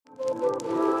Welcome to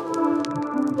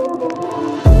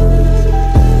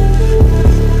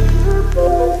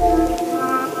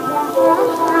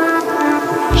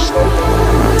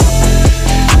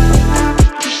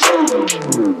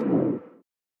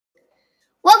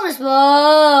Sports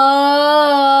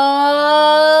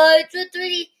with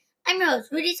Rudy. I'm your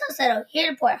host, Rudy Salcedo, here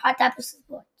to report hot topics of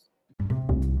sports.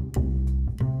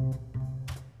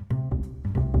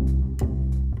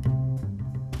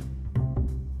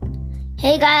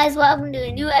 Hey guys, welcome to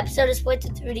a new episode of Sports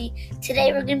with Rudy.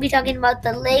 Today we're going to be talking about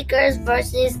the Lakers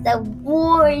versus the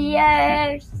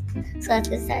Warriors. So let's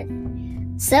get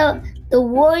started. So, the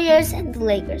Warriors and the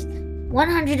Lakers.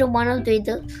 100 to 103,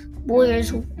 the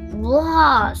Warriors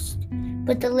lost,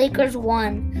 but the Lakers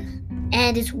won,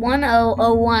 and it's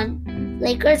 1-0-0-1.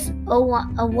 Lakers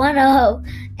 1-0,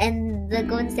 and the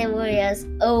Golden State Warriors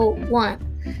 0-1.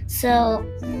 So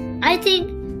I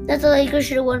think that the Lakers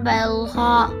should have won by a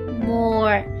lot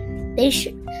more. They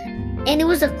should, and it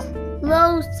was a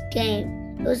close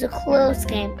game.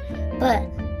 But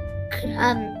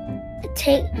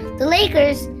the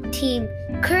Lakers team,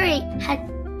 Curry had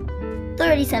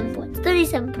 37 points.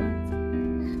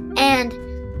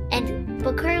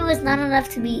 But Curry was not enough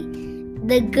to beat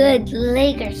the good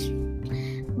Lakers.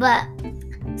 But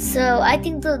so I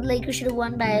think the Lakers should have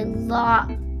won by a lot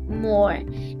more.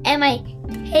 And my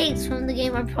takes from the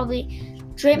game are probably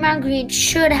Draymond Green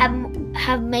should have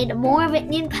made more of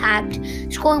an impact,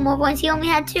 scoring more points. He only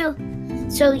had 2,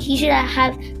 so he should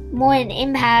have more an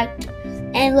impact.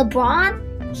 And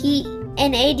LeBron, he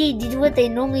and AD did what they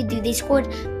normally do. They scored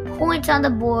points on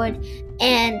the board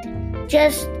and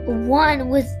just won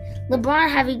with LeBron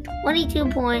having 22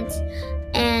 points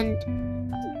and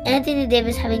Anthony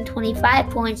Davis having 25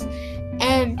 points.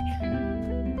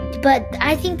 But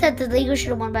I think that the Lakers should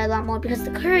have won by a lot more because the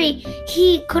Curry,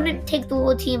 he couldn't take the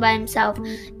whole team by himself.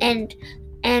 And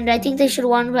I think they should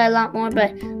have won by a lot more,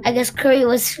 but I guess Curry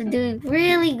was doing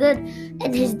really good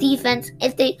in his defense.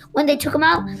 When they took him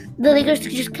out, the Lakers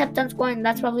just kept on scoring.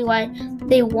 That's probably why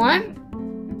they won.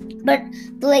 But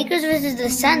the Lakers versus the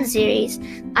Suns series,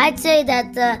 I'd say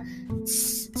that the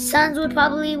Suns would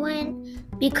probably win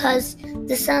because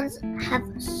the Suns have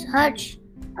such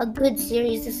a good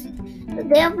series.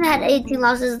 They only had 18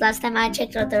 losses last time I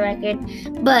checked out the record,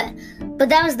 but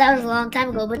that was a long time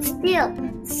ago. But still,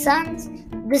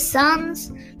 the Suns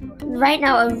right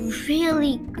now are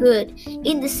really good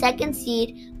in the second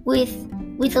seed with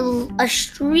a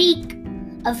streak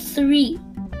of 3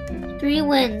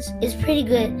 wins is pretty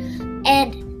good,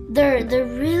 and they're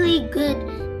really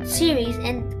good series.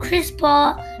 And Chris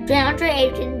Paul, DeAndre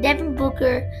Ayton, Devin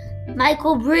Booker,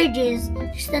 Michael Bridges,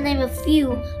 just to name a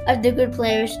few of the good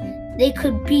players, they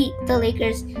could beat the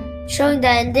Lakers, showing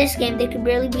that in this game they could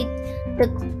barely beat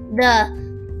the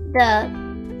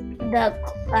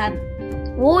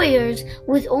Warriors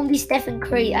with only Stephen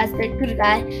Curry as their good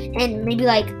guy, and maybe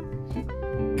like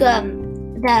the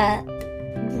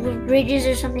Bridges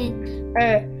or something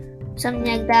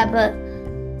like that. But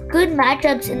good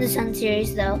matchups in the Sun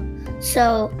series though,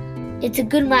 so it's a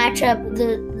good matchup,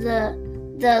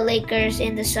 the Lakers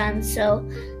and the Suns. So,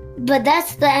 but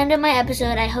that's the end of my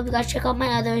episode. I hope you guys check out my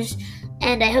others,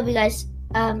 and I hope you guys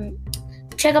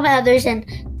check out my others, and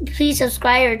please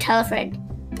subscribe or tell a friend.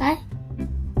 Bye.